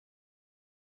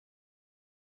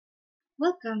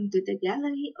Welcome to the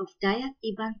Gallery of Dayak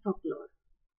Iban Folklore.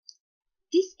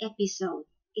 This episode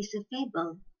is a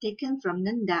fable taken from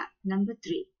Nanda number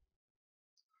 3.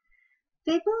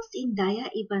 Fables in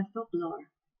Dayak Iban Folklore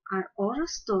are oral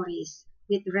stories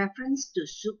with reference to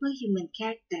superhuman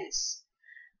characters,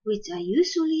 which are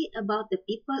usually about the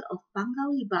people of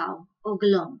Panggau Libau or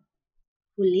Gelong,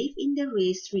 who live in the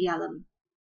raised realm.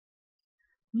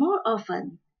 More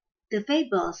often, the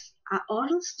fables are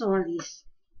oral stories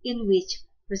in which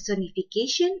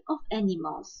personification of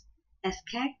animals as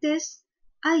characters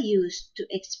are used to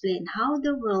explain how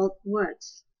the world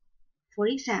works. For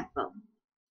example,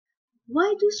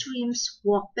 why do shrimps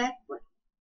walk backward?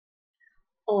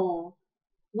 Or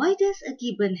why does a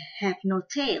gibbon have no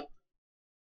tail?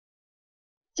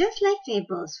 Just like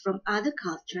fables from other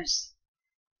cultures,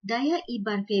 Dayak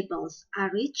Iban fables are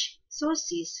rich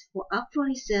sources for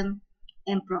aphorism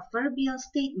and proverbial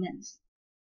statements.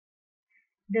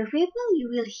 The fable you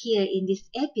will hear in this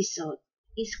episode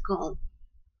is called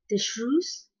The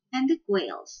Shrews and the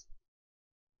Quails.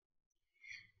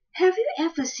 Have you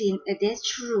ever seen a dead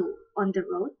shrew on the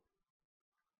road?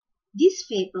 This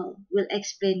fable will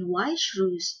explain why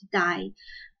shrews die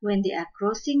when they are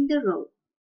crossing the road.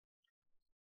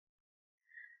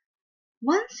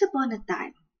 Once upon a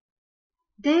time,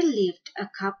 there lived a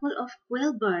couple of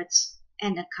quail birds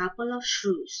and a couple of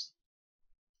shrews.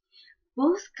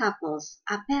 Both couples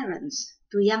are parents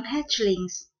to young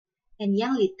hatchlings and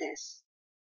young litters.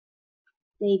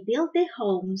 They built their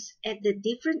homes at the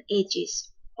different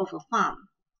edges of a farm.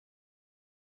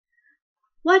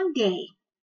 One day,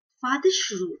 Father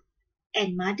Shrew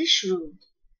and Mother Shrew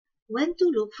went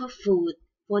to look for food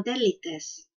for their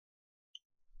litters.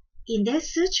 In their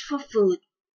search for food,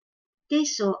 they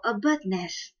saw a bird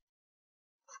nest.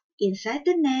 Inside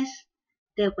the nest,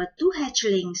 there were 2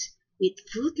 hatchlings with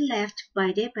food left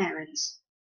by their parents.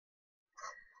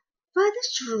 Father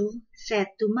Shrew said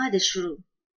to Mother Shrew,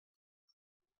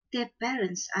 "Their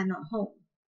parents are not home.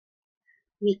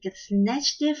 We can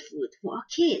snatch their food for our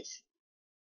kids."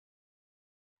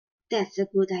 "That's a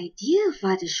good idea,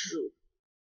 Father Shrew,"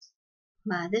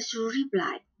 Mother Shrew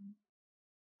replied.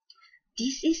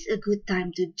 "This is a good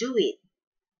time to do it,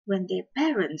 when their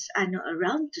parents are not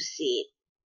around to see it."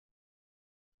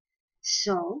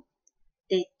 So,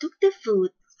 they took the food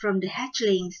from the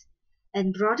hatchlings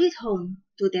and brought it home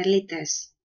to their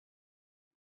litters.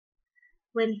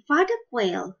 When Father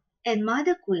Quail and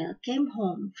Mother Quail came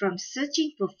home from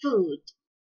searching for food,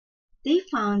 they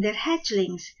found their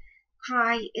hatchlings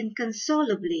cry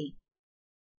inconsolably.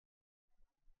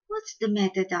 "What's the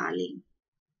matter, darling?"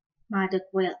 Mother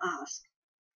Quail asked.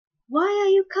 "Why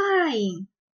are you crying?"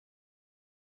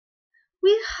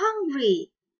 "We're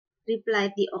hungry,"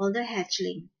 replied the older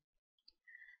hatchling.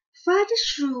 "Father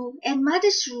Shrew and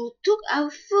Mother Shrew took our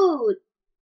food.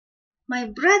 My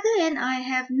brother and I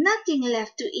have nothing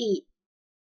left to eat."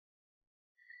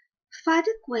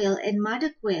 Father Quail and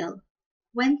Mother Quail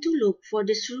went to look for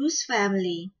the Shrews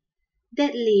family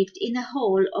that lived in a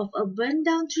hole of a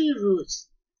burned-down tree roots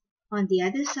on the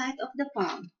other side of the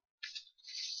farm.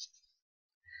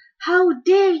 "How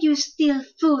dare you steal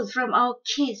food from our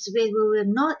kids when we were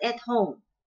not at home?"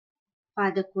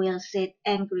 Father Quail said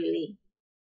angrily.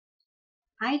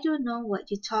 "I don't know what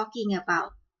you're talking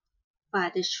about,"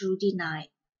 Father Shrew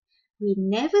denied. "We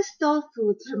never stole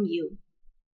food from you."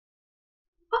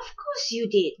 "Of course you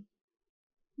did.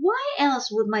 Why else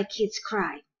would my kids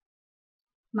cry?"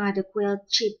 Mother Quail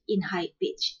chirped in high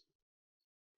pitch.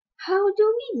 "How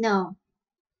do we know?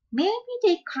 Maybe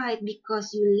they cried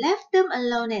because you left them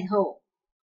alone at home.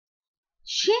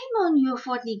 Shame on you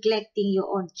for neglecting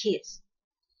your own kids.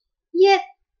 Yet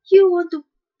you want to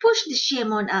push the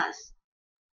shame on us."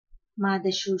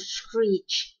 Mother Shrew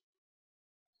screeched.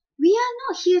 "We are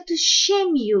not here to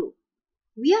shame you.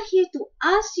 We are here to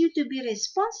ask you to be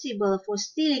responsible for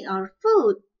stealing our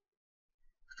food."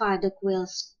 Father Quail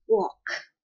squawked.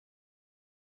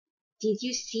 "Did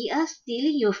you see us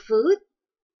stealing your food?"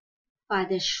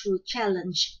 Father Shrew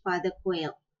challenged Father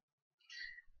Quail.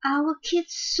 "Our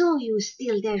kids saw you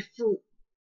steal their food,"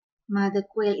 Mother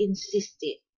Quail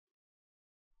insisted.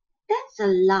 "That's a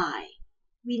lie.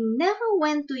 We never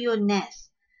went to your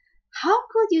nest. How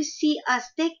could you see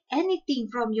us take anything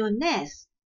from your nest?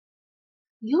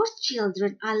 Your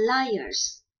children are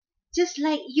liars, just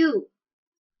like you,"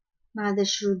 Mother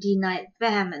Shrew denied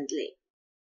vehemently.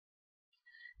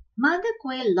 Mother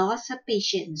Quail lost her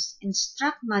patience and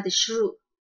struck Mother Shrew.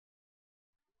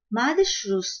 Mother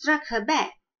Shrew struck her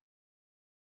back.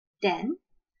 Then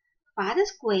Father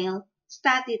Quail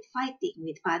started fighting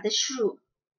with Father Shrew.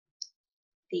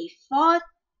 They fought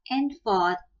and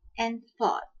fought and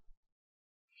fought.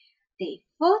 They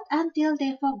fought until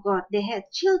they forgot they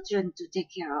had children to take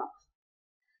care of.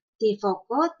 They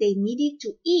forgot they needed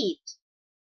to eat.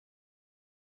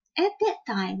 At that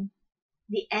time,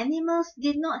 the animals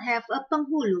did not have a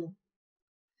penghulu,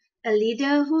 a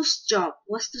leader whose job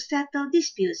was to settle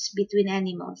disputes between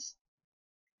animals.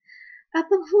 A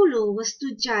penghulu was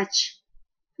to judge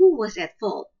who was at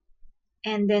fault,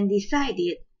 and then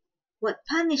decided what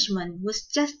punishment was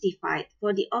justified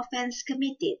for the offense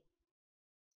committed.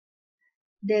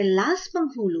 The last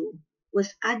penghulu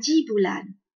was Aji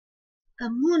Bulan, a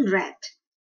moon rat.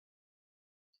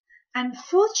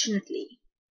 Unfortunately,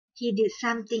 he did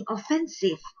something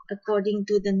offensive according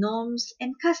to the norms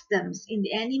and customs in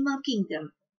the animal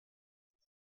kingdom.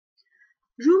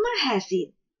 Rumor has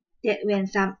it that when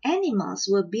some animals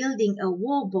were building a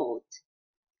war boat,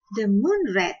 the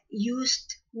moon rat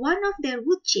used one of their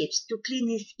wood chips to clean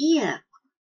his ear.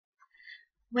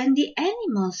 When the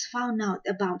animals found out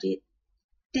about it,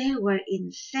 they were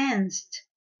incensed.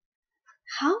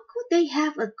 How could they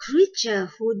have a creature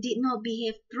who did not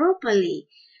behave properly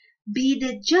be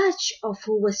the judge of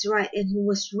who was right and who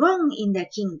was wrong in their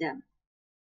kingdom?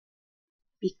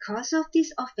 Because of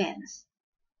this offense,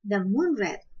 the moon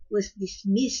rat was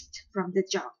dismissed from the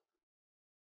job.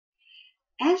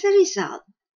 As a result,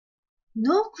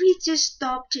 no creature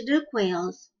stopped the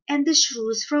quails and the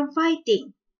shrews from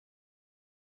fighting.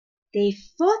 They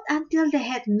fought until they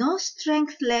had no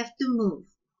strength left to move.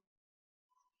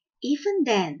 Even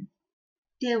then,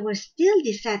 they were still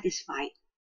dissatisfied.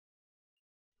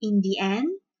 In the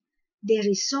end, they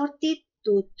resorted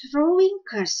to throwing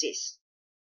curses.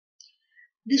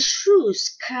 The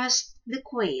shrews cursed the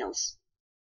quails.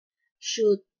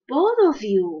 Should both of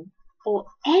you or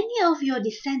any of your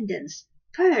descendants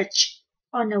perch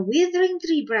on a withering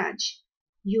tree branch,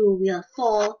 you will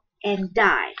fall and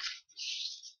die.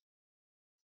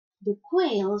 The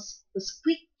quails was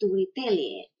quick to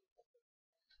retaliate.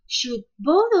 Should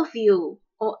both of you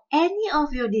or any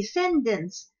of your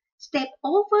descendants step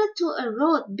over to a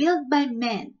road built by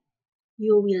men,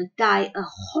 you will die a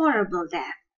horrible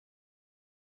death.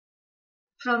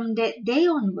 From that day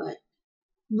onward,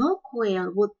 no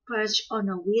quail would perch on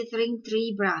a withering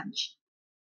tree branch.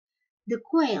 The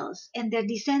quails and their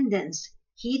descendants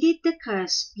heeded the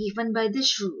curse given by the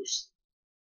shrews.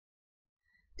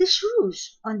 The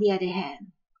shrews, on the other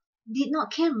hand, did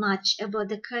not care much about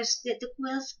the curse that the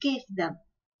quails gave them.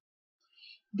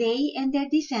 They and their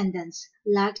descendants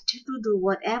liked to do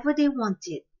whatever they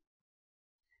wanted.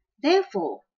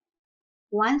 Therefore,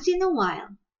 once in a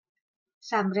while,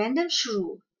 some random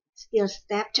shrew still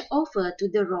stepped over to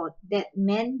the road that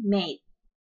men made.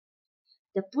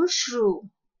 The poor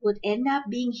shrew would end up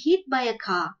being hit by a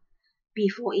car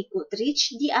before it could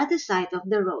reach the other side of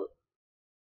the road.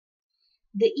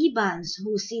 The Ibans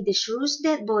who see the shrew's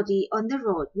dead body on the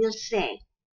road will say,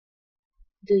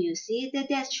 "Do you see the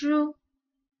dead shrew?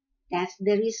 That's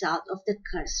the result of the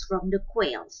curse from the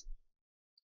quails."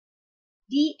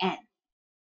 The end.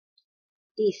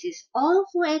 This is all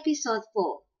for episode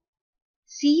 4.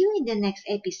 See you in the next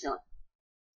episode.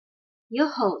 Your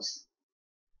host,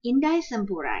 Indai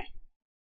Sampurai.